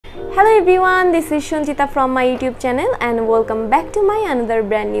Hello everyone, this is Shonchita from my YouTube channel and welcome back to my another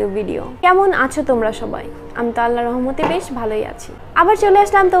brand new video. কেমন আছো তোমরা সবাই? আমি তো আল্লাহর রহমতে বেশ ভালোই আছি। আবার চলে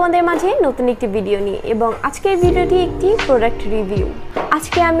আসলাম তোমাদের মাঝে নতুন একটি ভিডিও নিয়ে এবং আজকের ভিডিওটি একটি প্রোডাক্ট রিভিউ।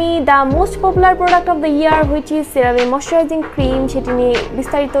 আজকে আমি the most popular product of the year which is CeraVe moisturising cream সেটি নিয়ে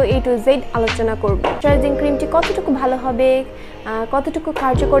বিস্তারিত A to Z আলোচনা করব। ময়শ্চারাইজিং ক্রিমটি কতটুকু ভালো হবে, কতটুকু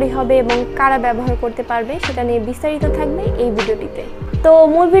কার্যকরী হবে এবং কারা ব্যবহার করতে পারবে সেটা নিয়ে বিস্তারিত থাকবে এই ভিডিওটিতে। তো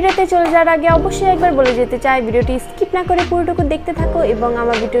মূল ভিডিওতে চলে যাওয়ার আগে অবশ্যই একবার বলে যেতে চাই ভিডিওটি স্কিপ না করে পুরোটুকু দেখতে থাকো এবং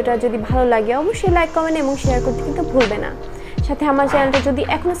আমার ভিডিওটা যদি ভালো লাগে অবশ্যই লাইক কমেন্ট এবং শেয়ার করতে কিন্তু ভুলবে না। সাথে আমার চ্যানেলটা যদি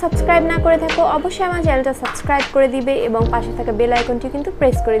এখনো সাবস্ক্রাইব না করে থাকো অবশ্যই আমার চ্যানেলটা সাবস্ক্রাইব করে দিবে এবং পাশে থাকা বেল আইকনটি কিন্তু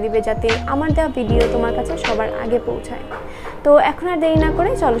প্রেস করে দিবে যাতে আমার দেওয়া ভিডিও তোমার কাছে সবার আগে পৌঁছায়। তো এখন আর দেরি না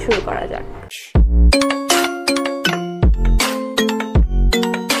করে চলো শুরু করা যাক।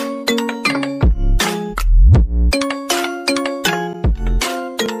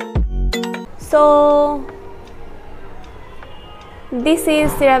 So this is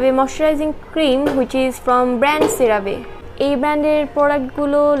CeraVe Moisturizing Cream which is from brand CeraVe. এই ব্র্যান্ডের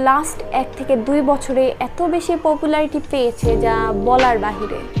প্রোডাক্টগুলো লাস্ট 1 থেকে 2 বছরে এত বেশি পপুলারিটি পেয়েছে যা বলার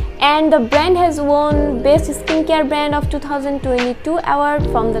বাহিরে। And the brand has won Best Skincare Brand of 2022 award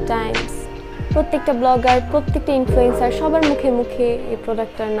from the Times. প্রত্যেকটা ব্লগার, প্রত্যেকটা ইনফ্লুয়েন্সার সবার মুখে মুখে এই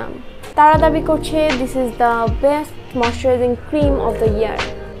প্রোডাক্টটার নাম। তারা দাবি করছে this is the best moisturizing cream of the year.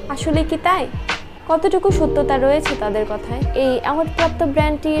 আসলে কি তাই? কতটুকু সত্যতা রয়েছে তাদের কথায়? এই অ্যাওয়ার্ডপ্রাপ্ত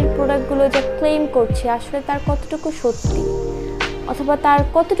ব্র্যান্ডটির প্রোডাক্টগুলো যা ক্লেম করছে আসলে তার কতটুকু সত্যি অথবা তার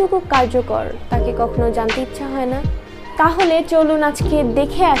কতটুকু কার্যকর তাকে কখনো জানতে ইচ্ছা হয় না? তাহলে চলুন আজকে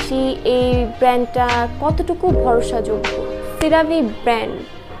দেখে আসি এই ব্র্যান্ডটা কতটুকু ভরসাযোগ্য। CeraVe ব্র্যান্ড,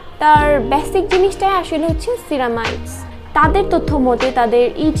 তার বেসিক জিনিসটাই আসলে হচ্ছে সিরামাইডস। তাদের তথ্য মতে তাদের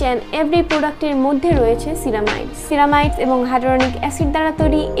ইচ অ্যান্ড এভরি প্রোডাক্টের মধ্যে রয়েছে সিরামাইডস এবং হাইড্রোনিক অ্যাসিড দ্বারা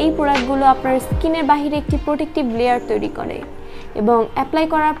তৈরি এই প্রোডাক্টগুলো আপনার স্কিনের বাহিরে একটি প্রোটেক্টিভ লেয়ার তৈরি করে এবং অ্যাপ্লাই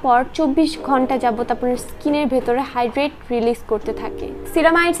করার পর 24 ঘন্টা যাবত আপনার স্কিনের ভেতরে হাইড্রেট রিলিজ করতে থাকে।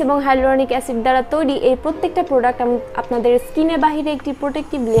 সিরামাইডস এবং হাইড্রোনিক অ্যাসিড দ্বারা তৈরি এই প্রত্যেকটা প্রোডাক্ট আপনাদের স্কিনের বাহিরে একটি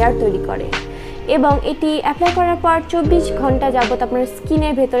প্রোটেক্টিভ লেয়ার তৈরি করে এবং এটি অ্যাপ্লাই করার পর 24 ঘন্টা যাবত আপনার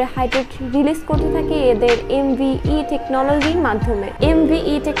স্কিনের ভেতরে হাইড্রেট রিলিজ করতে থাকে এদের MVE টেকনোলজির মাধ্যমে।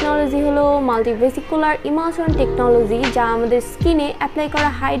 MVE টেকনোলজি হলো মাল্টিভেসিকুলার ইমালশন টেকনোলজি যা আমাদের স্কিনে অ্যাপ্লাই করা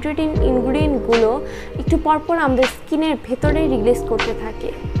হাইড্রেটিং ইনগ্রিডিয়েন্টগুলো একটু পরপর আমাদের স্কিনের ভেতরে রিলিজ করতে থাকে।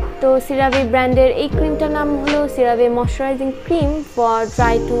 তো CeraVe ব্র্যান্ডের এই ক্রিমটার নাম হলো CeraVe moisturising cream for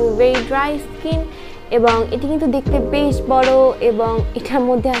dry two very dry skin এবং এটি কিন্তু দেখতে বেশ বড় এবং এটার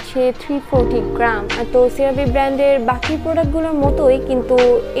মধ্যে আছে 340 গ্রাম। তো CeraVe ব্র্যান্ডের বাকি প্রোডাক্টগুলোর মতোই কিন্তু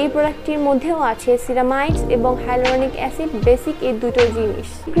এই প্রোডাক্টটির মধ্যেও আছে সিরামাইডস এবং হাইলুরনিক অ্যাসিড, বেসিক এই দুটো জিনিস।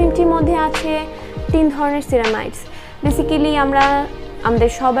 ক্রিমটির মধ্যে আছে 3 ধরনের সিরামাইডস। বেসিক্যালি আমাদের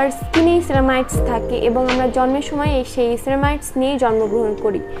সবার স্কিনেই সিরামাইডস থাকে এবং আমরা জন্মের সময় সেই সিরামাইডস নিয়ে জন্মগ্রহণ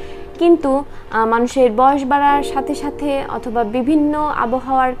করি, কিন্তু মানুষের বয়স বাড়ার সাথে সাথে অথবা বিভিন্ন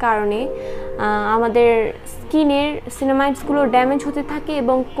আবহাওয়ার কারণে আমাদের স্কিনের সিরামাইডসগুলো ড্যামেজ হতে থাকে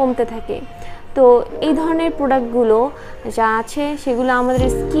এবং কমতে থাকে। তো এই ধরনের প্রোডাক্টগুলো যা আছে সেগুলো আমাদের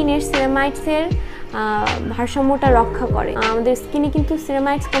স্কিনের সিরামাইডসের ভারসাম্যটা রক্ষা করে। আমাদের স্কিনে কিন্তু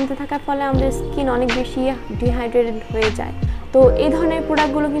সিরামাইডস কমতে থাকার ফলে আমাদের স্কিন অনেক বেশি ডিহাইড্রেটেড হয়ে যায়। তো এই ধরনের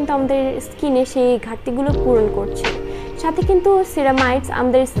প্রোডাক্টগুলো কিন্তু আমাদের স্কিনে সেই ঘাটতিগুলো পূরণ করছে। সাথে কিন্তু সিরামাইডস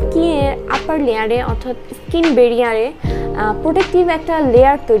আমাদের স্কিনের আপার লেয়ারে অর্থাৎ স্কিন ব্যারিয়ারে প্রোটেক্টিভ একটা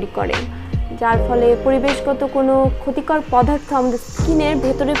লেয়ার তৈরি করে যার ফলে পরিবেশগত কোনো ক্ষতিকর পদার্থ আমাদের স্কিনের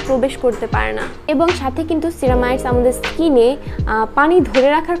ভেতরে প্রবেশ করতে পারে না এবং সাথে কিন্তু সিরামাইডস আমাদের স্কিনে পানি ধরে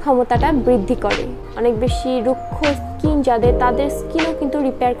রাখার ক্ষমতাটা বৃদ্ধি করে। অনেক বেশি রুক্ষ স্কিন যাদের তাদের স্কিনও কিন্তু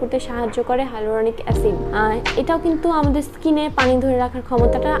রিপেয়ার করতে সাহায্য করে হাইলুরনিক অ্যাসিড। এটাও কিন্তু আমাদের স্কিনে পানি ধরে রাখার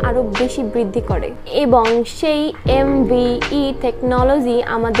ক্ষমতাটা আরও বেশি বৃদ্ধি করে এবং সেই MVE টেকনোলজি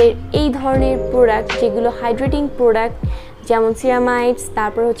আমাদের এই ধরনের প্রোডাক্ট যেগুলো হাইড্রেটিং প্রোডাক্ট যেমন সিরামাইডস,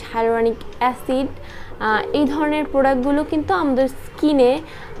 তারপর হচ্ছে হাইলুরনিক অ্যাসিড, এই ধরনের প্রোডাক্টগুলো কিন্তু আমাদের স্কিনে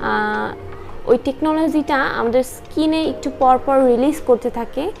ওই টেকনোলজিটা আমাদের স্কিনে একটু পরপর রিলিজ করতে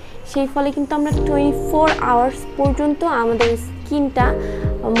থাকে। সেই ফলে কিন্তু আমরা 24 আওয়ার্স পর্যন্ত আমাদের স্কিনটা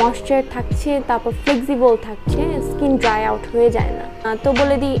ময়েশ্চার থাকছে, তারপর ফ্লেক্সিবল থাকছে, স্কিন ড্রাই আউট হয়ে যায় না। তো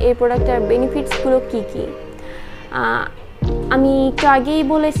বলে দিই এই প্রোডাক্টের বেনিফিটসগুলো কী কী। আমি একটু আগেই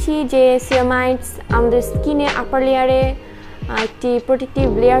বলেছি যে সিরামাইডস আমাদের স্কিনে আপার লেয়ারে একটি প্রোটেক্টিভ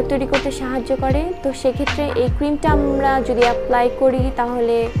লেয়ার তৈরি করতে সাহায্য করে। তো সেক্ষেত্রে এই ক্রিমটা আমরা যদি অ্যাপ্লাই করি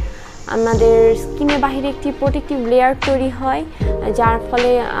তাহলে আমাদের স্কিনের বাহিরে একটি প্রোটেক্টিভ লেয়ার তৈরি হয় যার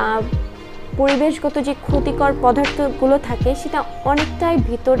ফলে পরিবেশগত যে ক্ষতিকর পদার্থগুলো থাকে সেটা অনেকটাই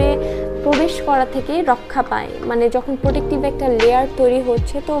ভিতরে প্রবেশ করা থেকে রক্ষা পায়। মানে যখন প্রোটেক্টিভ একটা লেয়ার তৈরি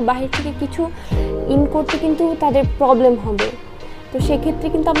হচ্ছে, তো বাহির থেকে কিছু ইন করতে কিন্তু তাদের প্রবলেম হবে। তো সেক্ষেত্রে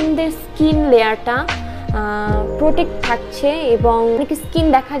কিন্তু আমাদের স্কিন লেয়ারটা প্রোটেক্ট থাকছে। এবং অনেক স্কিন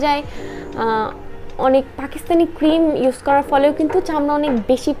দেখা যায় অনেক পাকিস্তানি ক্রিম ইউজ করার ফলেও কিন্তু চামড়া অনেক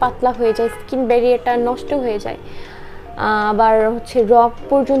বেশি পাতলা হয়ে যায়, স্কিন ব্যারিয়ারটা নষ্ট হয়ে যায়, আবার হচ্ছে রগ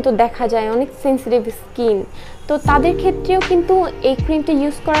পর্যন্ত দেখা যায়, অনেক সেন্সিটিভ স্কিন। তো তাদের ক্ষেত্রেও কিন্তু এই ক্রিমটা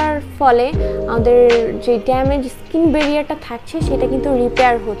ইউজ করার ফলে আমাদের যে ড্যামেজ স্কিন ব্যারিয়ারটা থাকছে সেটা কিন্তু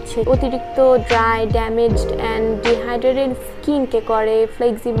রিপেয়ার হচ্ছে। অতিরিক্ত ড্রাই, ড্যামেজড অ্যান্ড ডিহাইড্রেটেড স্কিনকে করে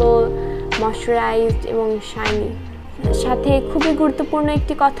ফ্লেক্সিবল, ময়শ্চারাইজড এবং শাইনি। সাথে খুবই গুরুত্বপূর্ণ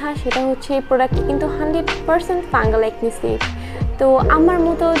একটি কথা, সেটা হচ্ছে এই প্রোডাক্টটি কিন্তু 100% ফাঙ্গাল অ্যাকনি সেফ। তো আমার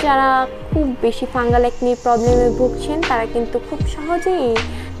মতো যারা খুব বেশি ফাঙ্গাল অ্যাকনি প্রবলেমে ভুগছেন তারা কিন্তু খুব সহজেই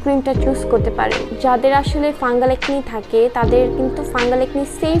ক্রিমটা চুজ করতে পারে। যাদের আসলে ফাঙ্গাল অ্যাকনি থাকে তাদের কিন্তু ফাঙ্গাল অ্যাকনি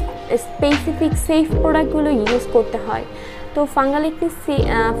স্পেসিফিক সেফ প্রোডাক্টগুলো ইউজ করতে হয়। তো ফাঙ্গাল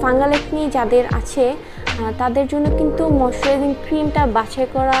অ্যাকনি যাদের আছে তাদের জন্য কিন্তু ময়শ্চারাইজিং ক্রিমটা বাছাই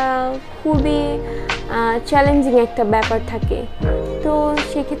করা খুবই চ্যালেঞ্জিং একটা ব্যাপার থাকে। তো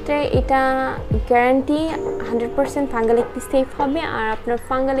সেক্ষেত্রে এটা গ্যারান্টি 100% ফাঙ্গাল অ্যাকনি সেফ হবে, আর আপনার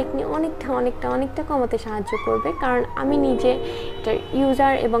ফাঙ্গাল অ্যাকনি অনেকটা কমাতে সাহায্য করবে। কারণ আমি নিজে এটার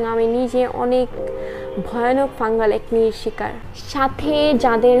ইউজার এবং আমি নিজে অনেক ভয়ানক ফাঙ্গাল অ্যাকনির শিকার। সাথে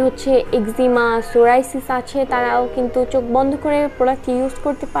যাদের হচ্ছে এক্সিমা, সোরাইসিস আছে তারাও কিন্তু চোখ বন্ধ করে প্রোডাক্ট ইউজ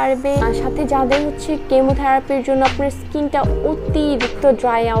করতে পারবে। আর সাথে যাদের হচ্ছে কেমোথেরাপির জন্য আপনার স্কিনটা অতিরিক্ত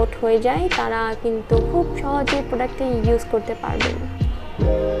ড্রাই আউট হয়ে যায় তারা কিন্তু খুব সহজে প্রোডাক্টটা ইউজ করতে পারবেন।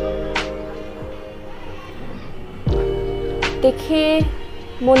 দেখে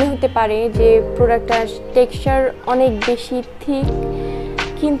মনে হতে পারে যে প্রোডাক্টটার টেক্সচার অনেক বেশি থিক,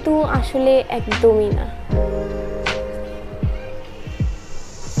 কিন্তু আসলে একদমই না।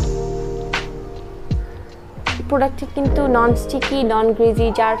 প্রোডাক্টটি কিন্তু নন স্টিকি, নন গ্রিজি,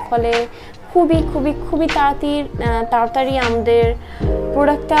 যার ফলে খুবই তাড়াতাড়ি আমাদের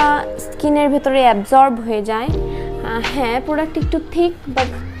প্রোডাক্টটা স্কিনের ভেতরে অ্যাবজর্ব হয়ে যায়। হ্যাঁ, প্রোডাক্ট একটু থিক, বাট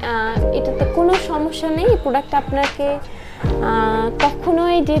এটাতে কোনো সমস্যা নেই। প্রোডাক্ট আপনাকে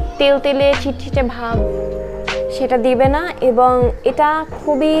কখনোই যে তেলে চিটচিটে ভাব সেটা দিবে না, এবং এটা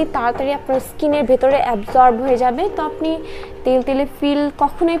খুবই তাড়াতাড়ি আপনার স্কিনের ভেতরে অ্যাবজর্ব হয়ে যাবে। তো আপনি তেলে ফিল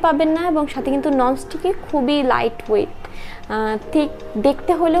কখনোই পাবেন না, এবং সাথে কিন্তু ননস্টিকে খুবই লাইট ওয়েট, ঠিক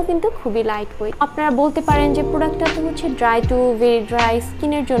দেখতে হলেও কিন্তু খুবই লাইট ওয়েট। আপনারা বলতে পারেন যে প্রোডাক্টটা তো হচ্ছে ড্রাই টু ভেরি ড্রাই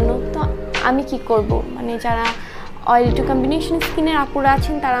স্কিনের জন্য, তো আমি কি করব? মানে যারা অয়েলি টু কম্বিনেশন স্কিনের আপুরা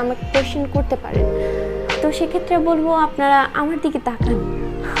আছেন তারা আমাকে কোয়েশ্চেন করতে পারেন। তো সেক্ষেত্রে বলবো আপনারা আমার দিকে তাকান।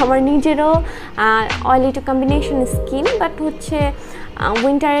 আমার নিজেরও oily two combination skin, but হচ্ছে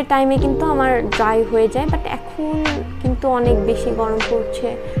উইন্টারের টাইমে কিন্তু আমার ড্রাই হয়ে যায়। বাট এখন কিন্তু অনেক বেশি গরম পড়ছে,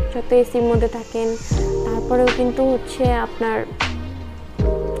 যত এসির মধ্যে থাকেন তারপরেও কিন্তু হচ্ছে আপনার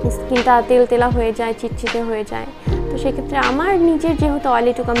স্কিনটা তেলা হয়ে যায়, চিটচিটে হয়ে যায়। তো সেক্ষেত্রে আমার নিজের যেহেতু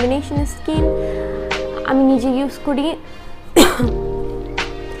অয়েলি টু কম্বিনেশন স্কিন, আমি নিজে ইউজ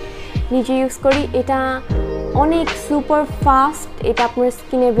করি, এটা অনেক সুপার ফাস্ট, এটা আপনার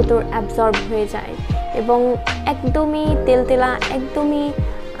স্কিনের ভেতর অ্যাবজর্ব হয়ে যায় এবং একদমই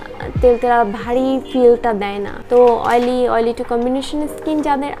তেলতেলা ভারী ফিলটা দেয় না। তো অয়েলি টু কম্বিনেশন স্কিন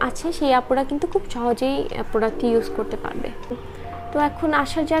যাদের আছে সেই আপুরা কিন্তু খুব সহজেই প্রোডাক্টটি ইউজ করতে পারবে। তো এখন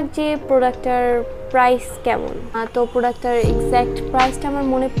আসা যাক যে প্রোডাক্টটার প্রাইস কেমন। তো প্রোডাক্টটার এক্স্যাক্ট প্রাইসটা আমার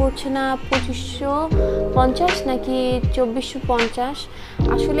মনে পড়ছে না, 2550 নাকি 2450।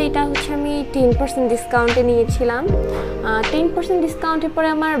 আসলে এটা হচ্ছে আমি 10% ডিসকাউন্টে নিয়েছিলাম। 10% ডিসকাউন্টের পরে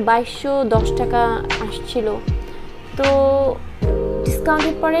আমার 2210 টাকা আসছিল। তো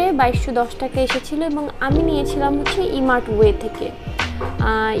ডিসকাউন্টের পরে 2210 টাকা এসেছিলো, এবং আমি নিয়েছিলাম হচ্ছে ইমার্ট ওয়ে থেকে।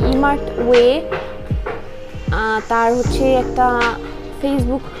 ইমার্ট ওয়ে তার হচ্ছে একটা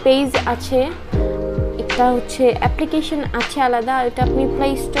ফেসবুক পেজ আছে, একটা হচ্ছে অ্যাপ্লিকেশন আছে আলাদা, এটা আপনি প্লে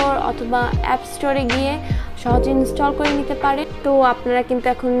স্টোর অথবা অ্যাপ স্টোরে গিয়ে সহজে ইনস্টল করে নিতে পারেন। তো আপনারা কিন্তু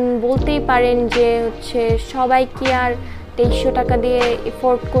এখন বলতেই পারেন যে হচ্ছে সবাই কি আর 2300 টাকা দিয়ে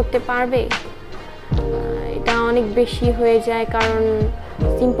এফোর্ড করতে পারবে? এটা অনেক বেশি হয়ে যায়, কারণ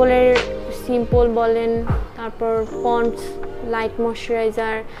সিম্পল বলেন, তারপর পন্ডস লাইট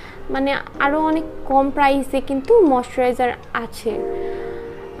ময়শ্চারাইজার, মানে আরও অনেক কম প্রাইসে কিন্তু ময়শ্চারাইজার আছে।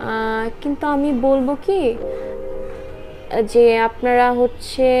 কিন্তু আমি বলবো কি যে আপনারা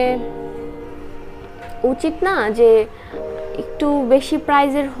হচ্ছে উচিত না যে একটু বেশি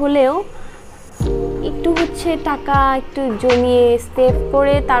প্রাইজের হলেও একটু হচ্ছে টাকা একটু জমিয়ে সেভ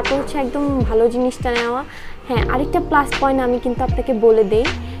করে তারপর হচ্ছে একদম ভালো জিনিসটা নেওয়া। হ্যাঁ, আরেকটা প্লাস পয়েন্ট আমি কিন্তু আপনাকে বলে দেই,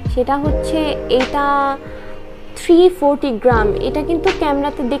 সেটা হচ্ছে 340 গ্রাম। এটা কিন্তু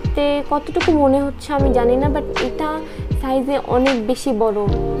ক্যামেরাতে দেখতে কতটুকু মনে হচ্ছে আমি জানি না, বাট এটা সাইজে অনেক বেশি বড়।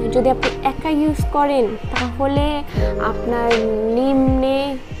 যদি আপনি একা ইউজ করেন তাহলে আপনার নিম্নে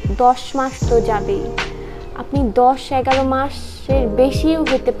 10 মাস তো যাবেই, আপনি 10-11 মাসের বেশিও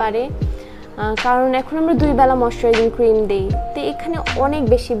হতে পারে, কারণ এখন আমরা 2 বেলা ময়শ্চারাইজিং ক্রিম দিই। তো এখানে অনেক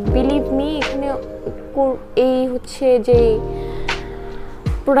বেশি, বিলিভ মি, এখানে এই হচ্ছে যে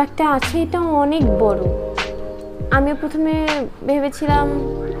প্রোডাক্টটা আছে এটা অনেক বড়। আমি প্রথমে ভেবেছিলাম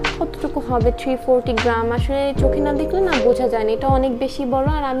কতটুকু হবে 340 গ্রাম, আসলে চোখে না দেখলে না বোঝা যায় না, এটা অনেক বেশি বড়।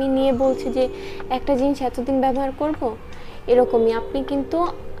 আর আমি নিয়ে বলছি যে একটা জিনিস এতদিন ব্যবহার করব, এরকমই। আপনি কিন্তু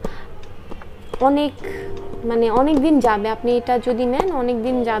অনেক দিন যাবে, আপনি এটা যদি নেন অনেক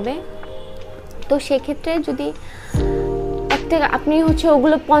দিন যাবে। তো সেক্ষেত্রে যদি আপনি হচ্ছে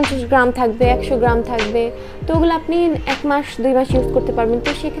ওগুলো 50 গ্রাম থাকবে, 100 গ্রাম থাকবে, তো ওগুলো আপনি 1 মাস 2 মাস ইউজ করতে পারবেন।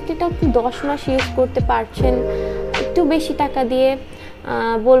 তো সেক্ষেত্রে এটা আপনি 10 মাস ইউজ করতে পারছেন। একটু বেশি টাকা দিয়ে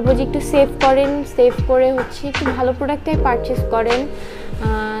বলবো যে একটু সেভ করেন, সেভ করে হচ্ছে একটু ভালো প্রোডাক্টটাই পারচেস করেন।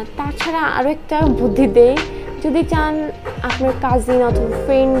 তাছাড়া আরও একটা বুদ্ধি দেই, যদি চান আপনার কাজিন অথবা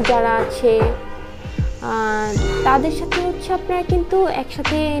ফ্রেন্ড যারা আছে তাদের সাথে হচ্ছে আপনারা কিন্তু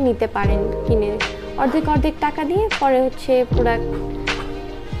একসাথে নিতে পারেন কিনে, অর্ধেক টাকা দিয়ে, পরে হচ্ছে প্রোডাক্ট।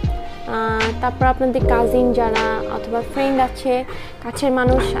 তারপর আপনাদের কাজিন যারা অথবা ফ্রেন্ড আছে, কাছের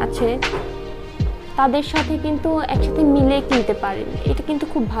মানুষ আছে, তাদের সাথে কিন্তু একসাথে মিলে কিনতে পারেন। এটা কিন্তু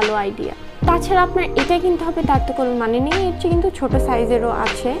খুব ভালো আইডিয়া। তাছাড়া আপনার এটা কিনতে হবে তার তো কোনো মানে নেই, এর চেয়ে কিন্তু ছোটো সাইজেরও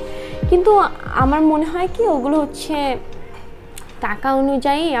আছে, কিন্তু আমার মনে হয় কি ওগুলো হচ্ছে টাকা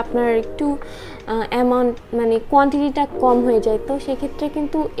অনুযায়ী আপনার একটু অ্যামাউন্ট কোয়ান্টিটিটা কম হয়ে যায়। তো সেক্ষেত্রে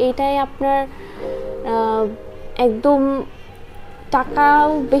কিন্তু এইটাই আপনার একদম টাকাও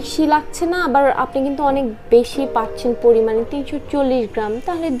বেশি লাগছে না, আবার আপনি কিন্তু অনেক বেশি পাচ্ছেন পরিমাণে, 340 গ্রাম।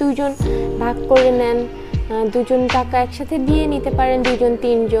 তাহলে 2 জন ভাগ করে নেন, 2 জন টাকা একসাথে দিয়ে নিতে পারেন, 2 জন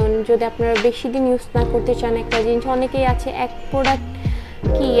 3 জন। যদি আপনারা বেশি দিন ইউজ না করতে চান একটা জিনিস, অনেকেই আছে এক প্রোডাক্ট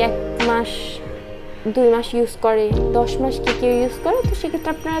কি 1 মাস 2 মাস ইউজ করে, 10 মাস কি কেউ ইউজ করে। তো সেক্ষেত্রে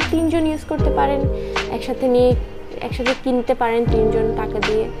আপনারা 3 জন ইউজ করতে পারেন, একসাথে কিনতে পারেন 3 জন টাকা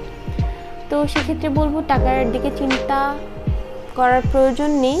দিয়ে। তো সেক্ষেত্রে বলবো টাকার দিকে চিন্তা করার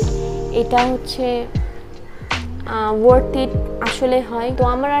প্রয়োজন নেই, এটা হচ্ছে ওয়ার্থ ইট আসলে হয়। তো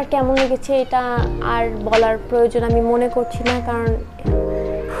আমার আর কেমন লেগেছে এটা আর বলার প্রয়োজন আমি মনে করছি না, কারণ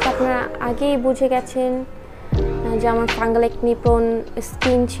আপনারা আগেই বুঝে গেছেন যে আমার ফাঙ্গাল অ্যাকনি প্রোন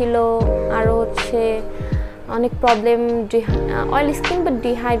স্কিন ছিল, আরও হচ্ছে অনেক প্রবলেম, অয়েলি স্কিন বা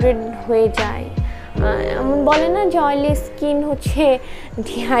ডিহাইড্রেট হয়ে যায়। এমন বলে না যে অয়েলি স্কিন হচ্ছে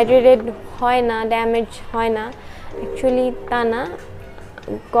ডিহাইড্রেটেড হয় না, ড্যামেজ হয় না, অ্যাকচুয়ালি তা না।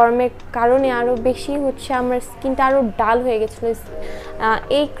 গরমের কারণে আরও বেশি হচ্ছে আমার স্কিনটা আরও ডাল হয়ে গেছিলো।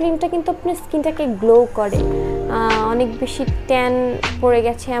 এই ক্রিমটা কিন্তু আপনার স্কিনটাকে গ্লো করে, অনেক বেশি ট্যান পড়ে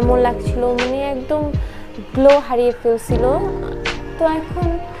গেছে এমন লাগছিল, একদম গ্লো হারিয়ে ফেলছিল। তো এখন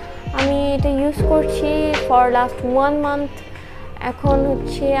আমি এটা ইউজ করছি ফর লাস্ট 1 মান্থ। এখন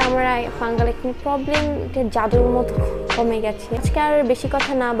হচ্ছে আমার ফাঙ্গাল অ্যাকনি প্রবলেম এটা জাদুর মতো কমে গেছে। আজকে আর বেশি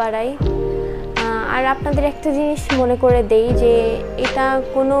কথা না বাড়াই, আর আপনাদের একটা জিনিস মনে করে দেই যে এটা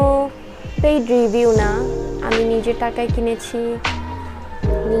কোনো পেইড রিভিউ না, আমি নিজের টাকায় কিনেছি,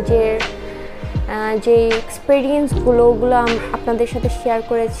 নিজের যে এক্সপিরিয়েন্সগুলো ওগুলো আপনাদের সাথে শেয়ার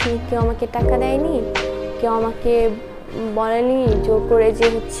করেছি। কেউ আমাকে টাকা দেয়নি, কেউ আমাকে বলেনি জোর করে যে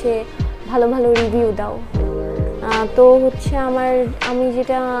হচ্ছে ভালো ভালো রিভিউ দাও। তো হচ্ছে আমি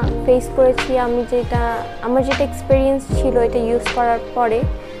যেটা ফেস করেছি, আমার যেটা এক্সপিরিয়েন্স ছিল এটা ইউজ করার পরে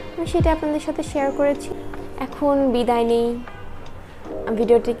আমি সেটা আপনাদের সাথে শেয়ার করেছি। এখন বিদায় নেই,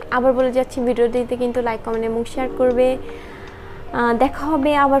 ভিডিওটি আবার বলে যাচ্ছি, ভিডিওটিতে কিন্তু লাইক, কমেন্ট এবং শেয়ার করবে। দেখা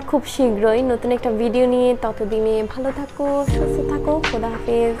হবে আবার খুব শীঘ্রই নতুন একটা ভিডিও নিয়ে। ততদিনে ভালো থাকো, সুস্থ থাকো, খোদা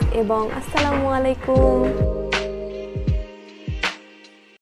হাফেজ এবং আসসালামু আলাইকুম।